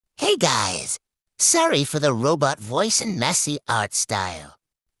Hey guys, sorry for the robot voice and messy art style,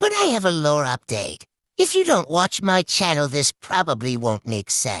 but I have a lore update. If you don't watch my channel, this probably won't make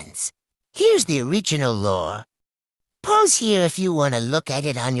sense. Here's the original lore. Pause here if you want to look at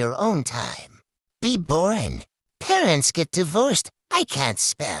it on your own time. Be boring. Parents get divorced. I can't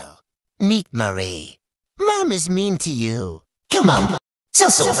spell. Meet Marie. Mom is mean to you. Come on.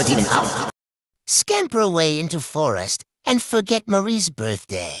 Scamper away into forest and forget Marie's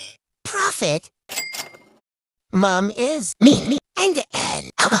birthday. Profit. Mom is me and an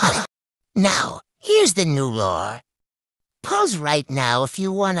alcoholic. Now, here's the new lore. Pause right now if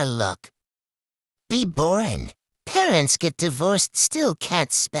you want to look. Be boring. Parents get divorced, still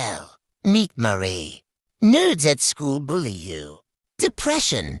can't spell. Meet Marie. Nerds at school bully you.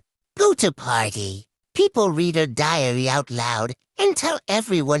 Depression. Go to party. People read her diary out loud and tell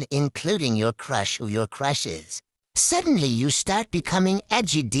everyone, including your crush, who your crush is. Suddenly you start becoming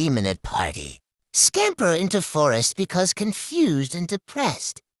edgy demon at party. Scamper into forest because confused and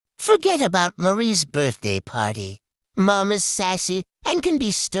depressed. Forget about Marie's birthday party. Mom is sassy and can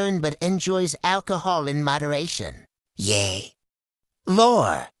be stern but enjoys alcohol in moderation. Yay.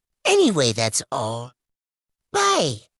 Lore. Anyway, that's all. Bye.